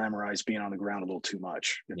kind of glamorize being on the ground a little too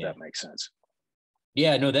much, if that makes sense.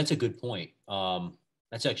 Yeah, no, that's a good point.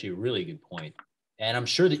 That's actually a really good point. And I'm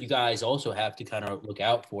sure that you guys also have to kind of look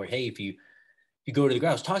out for, hey, if you go to the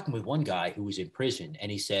ground. I was talking with one guy who was in prison,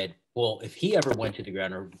 and he said, well, if he ever went to the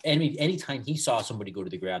ground or anytime he saw somebody go to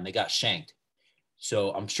the ground, they got shanked.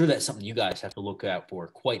 So I'm sure that's something you guys have to look out for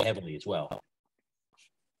quite heavily as well.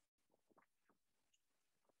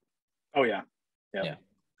 Oh, yeah. Yeah.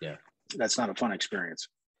 That's not a fun experience.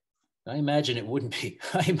 I imagine it wouldn't be.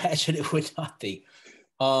 I imagine it would not be.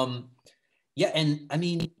 And I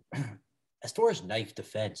mean, as far as knife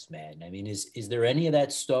defense, man, I mean, is there any of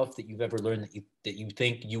that stuff that you've ever learned that you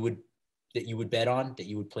think you would bet on, that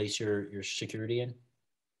you would place your security in?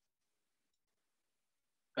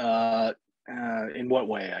 In what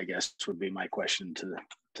way, I guess, would be my question to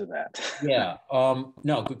that. Yeah.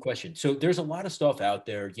 No, good question. So there's a lot of stuff out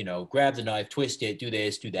there, grab the knife, twist it, do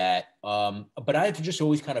this, do that. But I've just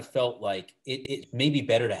always kind of felt like it may be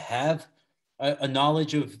better to have a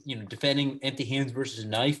knowledge of, defending empty hands versus a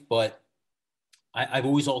knife. But I've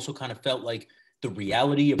always also kind of felt like the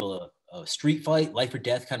reality of a street fight, life or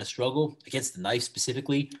death kind of struggle against the knife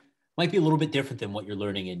specifically might be a little bit different than what you're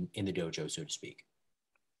learning in the dojo, so to speak.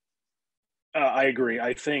 I agree.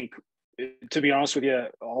 I think, to be honest with you,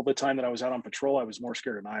 all the time that I was out on patrol, I was more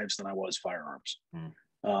scared of knives than I was firearms.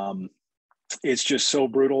 It's just so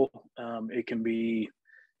brutal. It can be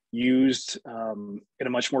used in a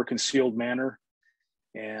much more concealed manner.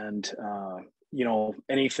 And,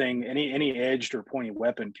 any edged or pointy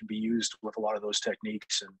weapon can be used with a lot of those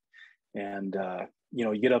techniques. And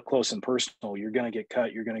you get up close and personal, you're going to get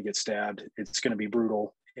cut, you're going to get stabbed. It's going to be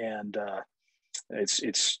brutal. And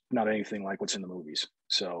it's not anything like what's in the movies.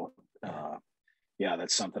 So,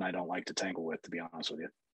 that's something I don't like to tangle with, to be honest with you.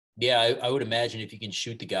 Yeah, I would imagine if you can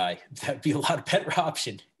shoot the guy, that'd be a lot better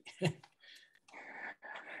option.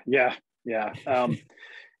 Yeah.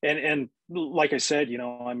 And like I said,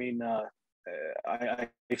 I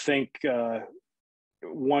think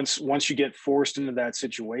once you get forced into that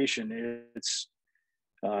situation, it's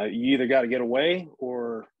you either got to get away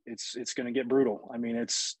or it's going to get brutal. I mean,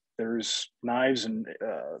 there's knives and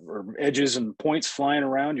or edges and points flying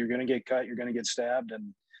around. You're going to get cut. You're going to get stabbed,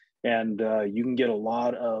 and you can get a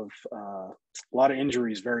lot of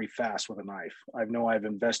injuries very fast with a knife. I've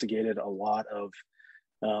investigated a lot of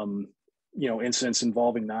incidents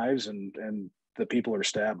involving knives, and the people are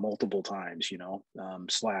stabbed multiple times.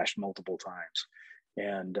 Slashed multiple times,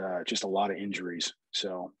 and just a lot of injuries.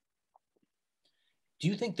 So. Do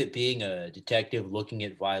you think that being a detective looking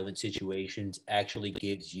at violent situations actually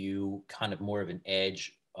gives you kind of more of an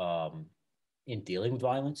edge in dealing with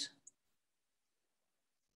violence?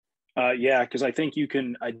 Yeah, because I think you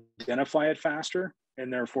can identify it faster,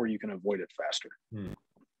 and therefore you can avoid it faster.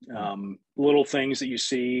 Little things that you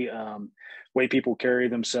see, way people carry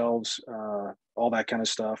themselves, all that kind of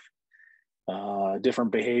stuff,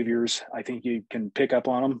 different behaviors. I think you can pick up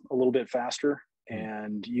on them a little bit faster, and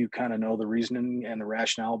and you kind of know the reasoning and the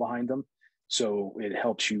rationale behind them. So it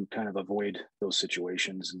helps you kind of avoid those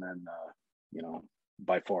situations. And then,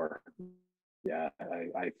 by far, yeah,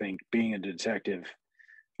 I think being a detective,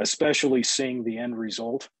 especially seeing the end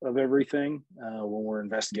result of everything when we're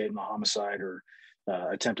investigating a homicide or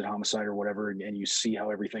attempted homicide or whatever, and you see how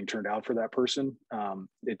everything turned out for that person,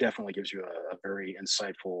 it definitely gives you a very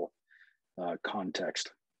insightful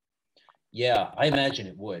context. Yeah, I imagine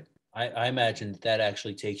it would. I imagine that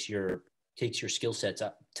actually takes your skill sets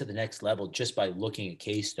up to the next level just by looking at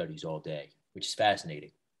case studies all day, which is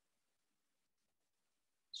fascinating.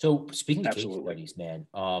 So speaking of case Absolutely. studies, man,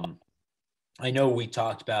 I know we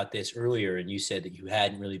talked about this earlier, and you said that you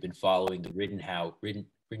hadn't really been following the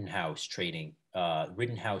Rittenhouse training,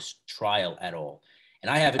 Rittenhouse trial at all. And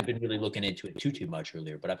I haven't been really looking into it too much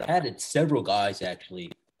earlier, but I've had several guys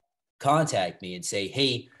actually contact me and say,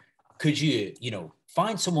 "Hey, could you,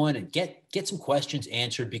 find someone and get some questions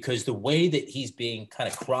answered?" Because the way that he's being kind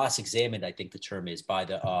of cross-examined, I think the term is, by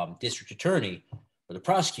the district attorney or the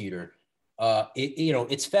prosecutor,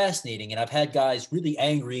 it's fascinating. And I've had guys really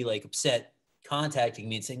angry, like upset, contacting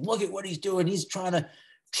me and saying, "Look at what he's doing. He's trying to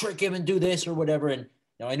trick him and do this or whatever." And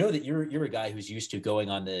now I know that you're a guy who's used to going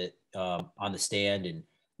on the stand and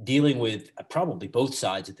dealing with probably both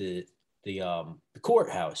sides of the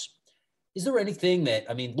courthouse. Is there anything that,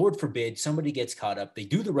 I mean, Lord forbid, somebody gets caught up, they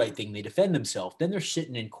do the right thing, they defend themselves, then they're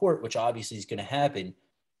sitting in court, which obviously is going to happen.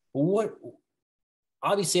 What,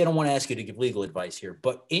 obviously, I don't want to ask you to give legal advice here,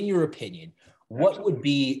 but in your opinion, what would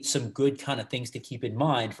be some good kind of things to keep in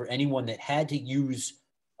mind for anyone that had to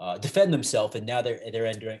defend themselves, and now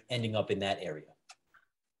they're ending up in that area?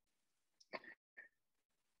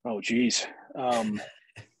 Oh, geez.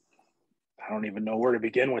 I don't even know where to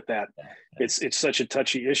begin with that. It's such a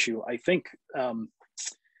touchy issue. I think one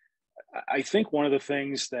of the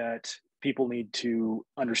things that people need to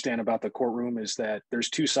understand about the courtroom is that there's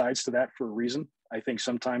two sides to that for a reason. I think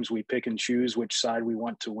sometimes we pick and choose which side we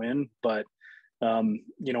want to win, but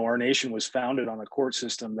our nation was founded on a court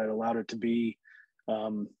system that allowed it to be,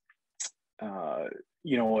 a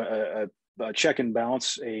check and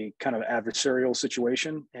balance, a kind of adversarial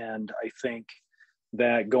situation. And I think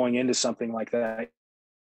that going into something like that,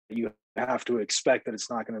 you have to expect that it's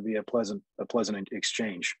not going to be a pleasant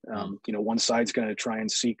exchange. One side's going to try and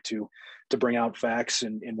seek to bring out facts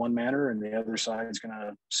in one manner, and the other side's going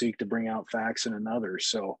to seek to bring out facts in another.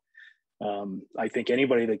 So I think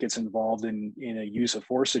anybody that gets involved in a use of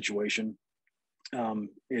force situation,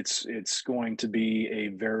 it's going to be a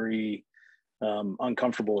very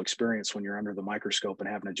uncomfortable experience when you're under the microscope and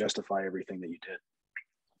having to justify everything that you did.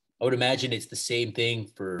 I would imagine it's the same thing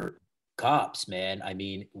for cops, man. I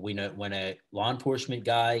mean, when a law enforcement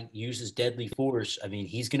guy uses deadly force, I mean,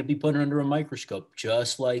 he's going to be put under a microscope,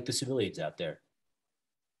 just like the civilians out there.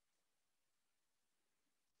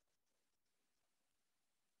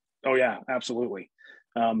 Oh yeah, absolutely.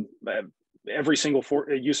 Every single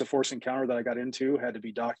use of force encounter that I got into had to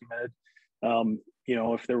be documented.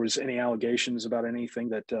 If there was any allegations about anything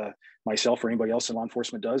that myself or anybody else in law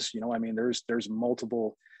enforcement does, there's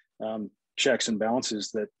multiple checks and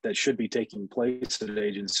balances that should be taking place at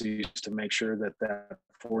agencies to make sure that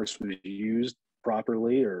force was used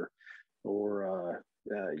properly, or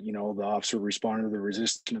the officer responded to the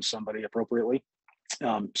resistance of somebody appropriately.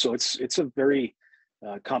 So it's a very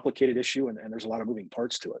complicated issue, and there's a lot of moving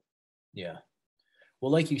parts to it. Yeah.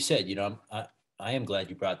 Well, like you said, I am glad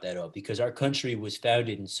you brought that up, because our country was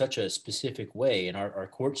founded in such a specific way, and our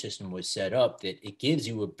court system was set up that it gives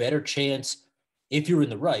you a better chance, if you're in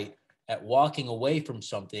the right, at walking away from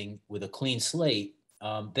something with a clean slate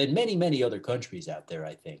than many, many other countries out there,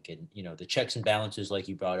 I think. And, the checks and balances, like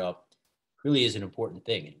you brought up, really is an important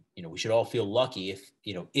thing. And, we should all feel lucky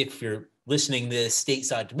if you're listening to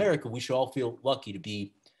stateside America, we should all feel lucky to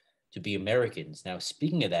be Americans. Now,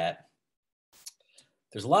 speaking of that,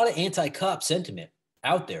 there's a lot of anti-cop sentiment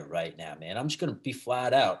out there right now, man. I'm just going to be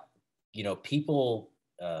flat out. People,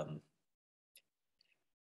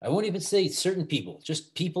 I won't even say certain people,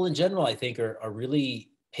 just people in general, I think are really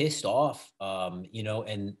pissed off,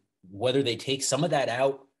 and whether they take some of that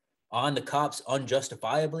out on the cops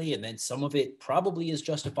unjustifiably, and then some of it probably is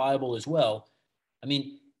justifiable as well. I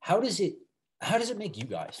mean, how does it make you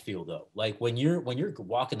guys feel, though? Like when you're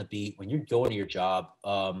walking the beat, when you're going to your job,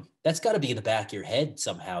 that's got to be in the back of your head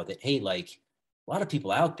somehow that, hey, like a lot of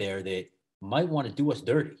people out there that might want to do us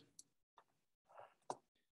dirty.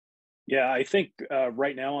 Yeah, I think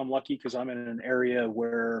right now I'm lucky because I'm in an area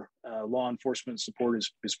where law enforcement support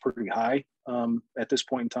is pretty high at this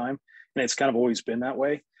point in time, and it's kind of always been that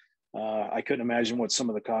way. I couldn't imagine what some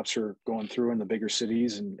of the cops are going through in the bigger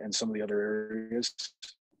cities and some of the other areas.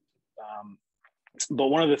 Um, but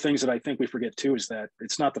one of the things that I think we forget too is that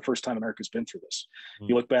it's not the first time America's been through this.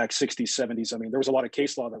 You look back 60s, 70s. I mean, there was a lot of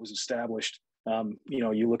case law that was established.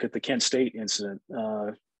 You look at the Kent State incident.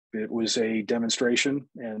 It was a demonstration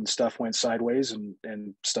and stuff went sideways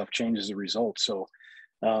and stuff changed as a result. So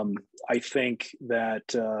I think that,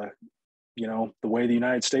 the way the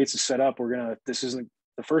United States is set up, this isn't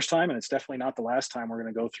the first time, and it's definitely not the last time we're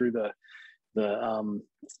going to go through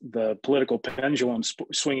the political pendulum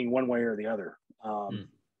swinging one way or the other. I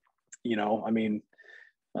mean,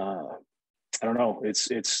 I don't know.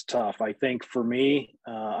 It's tough. I think for me,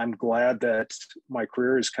 I'm glad that my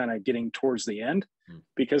career is kind of getting towards the end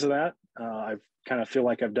because of that. I kind of feel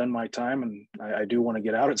like I've done my time, and I do want to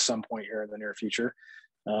get out at some point here in the near future.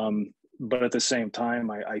 But at the same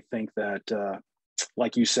time, I think that,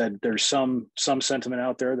 like you said, there's some sentiment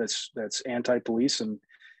out there that's anti-police, and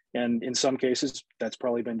in some cases that's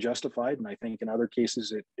probably been justified, and I think in other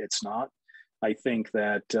cases it's not. I think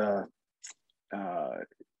that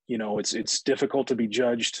it's difficult to be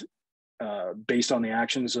judged based on the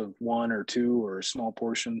actions of one or two or a small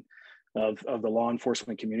portion of the law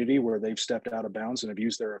enforcement community where they've stepped out of bounds and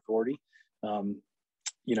abused their authority.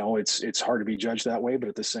 It's hard to be judged that way, but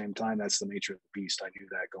at the same time, that's the nature of the beast. I knew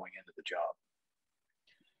that going into the job.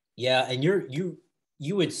 Yeah, and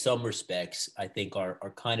you in some respects, I think,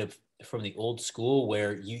 are kind of from the old school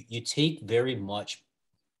where you take very much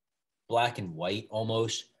black and white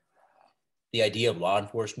almost the idea of law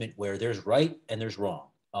enforcement where there's right and there's wrong.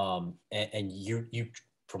 And you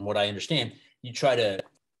from what I understand, you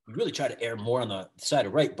really try to err more on the side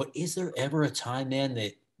of right. But is there ever a time, man,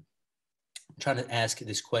 that I'm trying to ask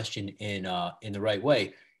this question in the right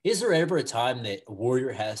way? Is there ever a time that a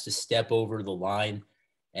warrior has to step over the line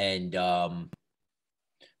and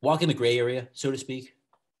walk in the gray area, so to speak?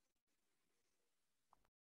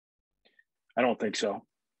 I don't think so.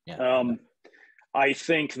 Yeah. I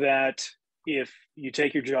think that if you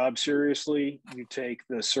take your job seriously, you take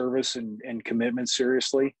the service and commitment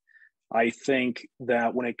seriously, I think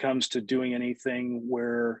that when it comes to doing anything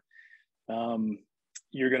where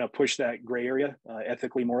you're going to push that gray area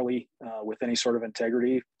ethically, morally, with any sort of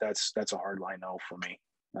integrity, that's a hard line no for me.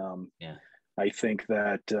 I think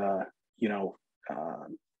that,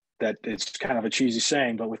 that it's kind of a cheesy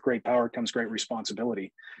saying, but with great power comes great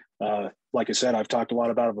responsibility. Like I said, I've talked a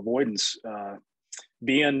lot about avoidance.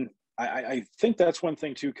 I think that's one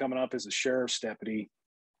thing too, coming up as a sheriff's deputy.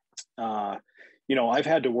 I've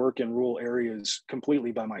had to work in rural areas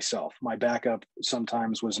completely by myself. My backup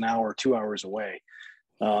sometimes was an hour, 2 hours away.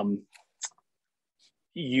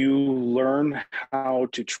 You learn how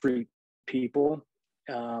to treat people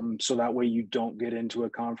so that way you don't get into a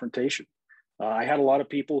confrontation. I had a lot of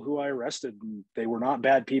people who I arrested, and they were not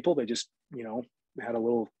bad people. They just, had a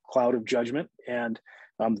little cloud of judgment, and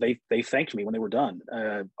they thanked me when they were done.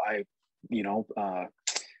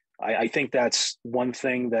 I think that's one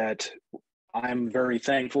thing that I'm very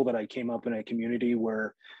thankful that I came up in a community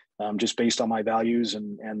where, just based on my values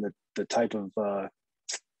and the type of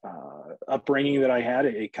upbringing that I had,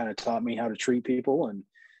 it kind of taught me how to treat people,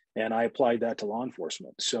 and I applied that to law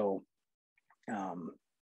enforcement. So,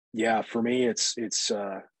 for me, it's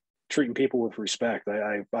treating people with respect.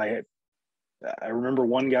 I remember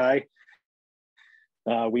one guy,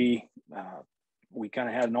 we kind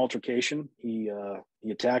of had an altercation. He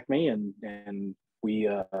attacked me, and we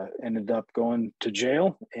ended up going to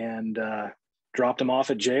jail, and dropped him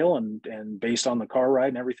off at jail, and based on the car ride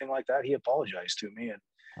and everything like that, he apologized to me,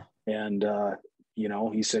 and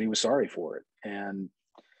he said he was sorry for it, and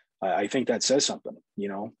I think that says something.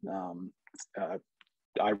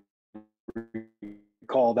 I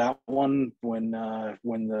recall that one when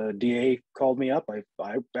the DA called me up.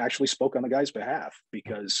 I actually spoke on the guy's behalf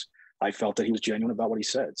because I felt that he was genuine about what he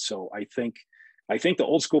said. So I think the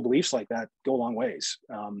old school beliefs like that go a long ways.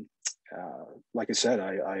 Like I said,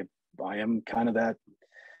 I am kind of that.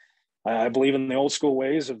 I believe in the old school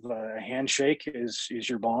ways of a handshake is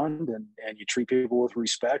your bond, and you treat people with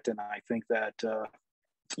respect. And I think that,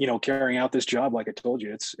 carrying out this job, like I told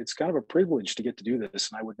you, it's kind of a privilege to get to do this.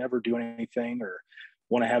 And I would never do anything or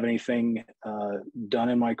want to have anything done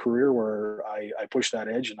in my career where I push that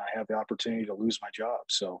edge and I have the opportunity to lose my job.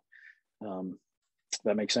 So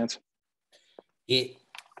that makes sense. It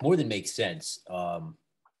more than makes sense.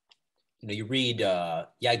 You read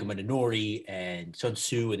Yagami Nori and Sun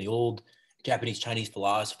Tzu and the old Japanese Chinese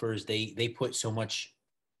philosophers. They put so much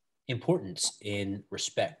importance in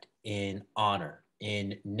respect, in honor,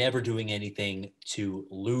 in never doing anything to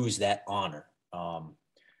lose that honor.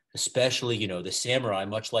 especially, you know, the samurai,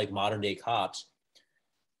 much like modern day cops.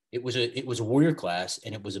 It was a warrior class,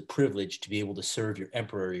 and it was a privilege to be able to serve your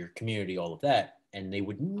emperor, your community, all of that. And they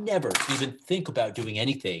would never even think about doing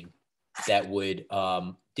anything that would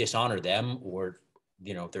dishonor them or,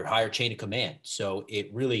 you know, their higher chain of command. So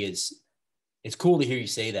it really is, it's cool to hear you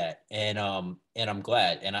say that. And I'm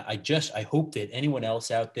glad. And I hope that anyone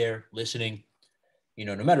else out there listening, you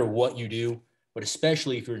know, no matter what you do, but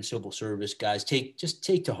especially if you're in civil service, guys, just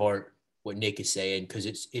take to heart what Nick is saying, because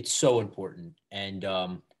it's so important.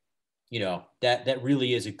 And you know, that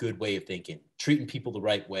really is a good way of thinking, treating people the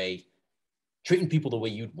right way, treating people the way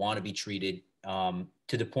you'd want to be treated,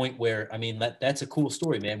 to the point where, I mean, that's a cool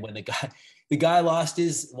story, man. When the guy lost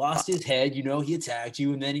his head, you know, he attacked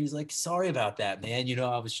you, and then he was like, sorry about that, man. You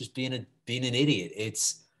know, I was just being an idiot.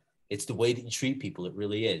 It's the way that you treat people. It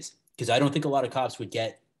really is. Because I don't think a lot of cops would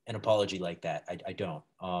get an apology like that. I don't.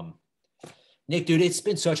 Nick, dude, it's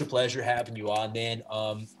been such a pleasure having you on, man.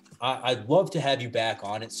 I'd love to have you back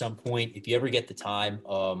on at some point if you ever get the time.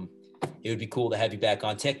 It would be cool to have you back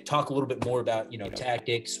on. Talk a little bit more about, you know,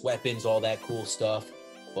 tactics, weapons, all that cool stuff.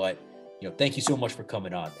 But, you know, thank you so much for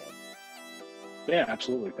coming on, man. Yeah,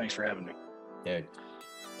 absolutely. Thanks for having me. Dude,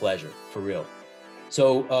 pleasure, for real.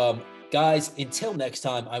 So, guys, until next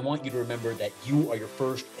time, I want you to remember that you are your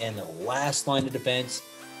first and the last line of defense.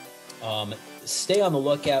 Stay on the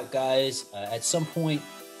lookout, guys. At some point,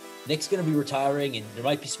 Nick's going to be retiring, and there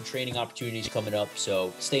might be some training opportunities coming up.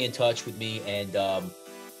 So stay in touch with me, and,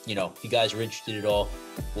 you know, if you guys are interested at all,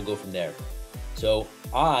 we'll go from there. So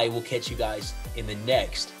I will catch you guys in the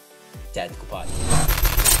next Tactical Podcast.